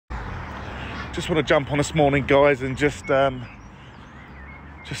Just want to jump on this morning, guys, and just say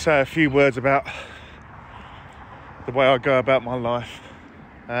a few words about the way I go about my life.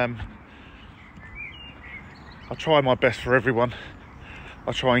 I try my best for everyone.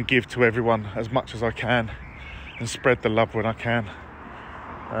 I try and give to everyone as much as I can and spread the love when I can.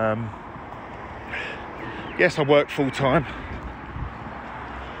 Yes, I work full time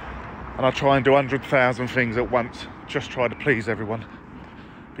and I try and do 100,000 things at once, just try to please everyone.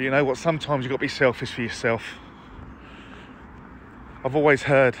 But you know what, sometimes you've got to be selfish for yourself. I've always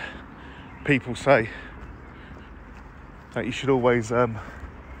heard people say that you should always learn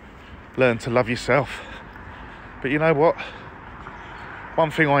to love yourself. But you know what?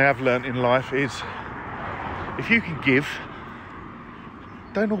 One thing I have learnt in life is if you can give,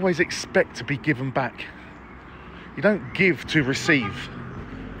 don't always expect to be given back. You don't give to receive.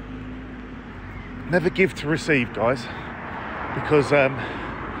 Never give to receive, guys. Because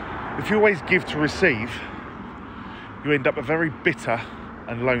if you always give to receive, you end up a very bitter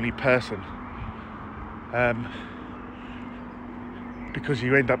and lonely person. Because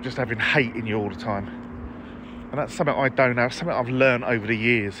you end up just having hate in you all the time. And that's something I don't have, something I've learned over the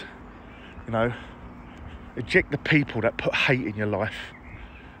years. You know, eject the people that put hate in your life,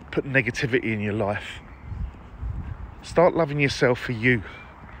 put negativity in your life. Start loving yourself for you.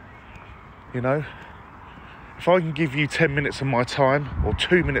 You know, if I can give you 10 minutes of my time, or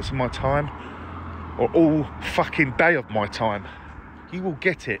 2 minutes of my time, or all fucking day of my time, you will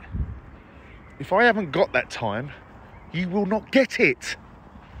get it. If I haven't got that time, you will not get it.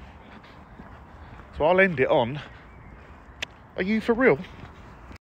 So I'll end it on, are you for real?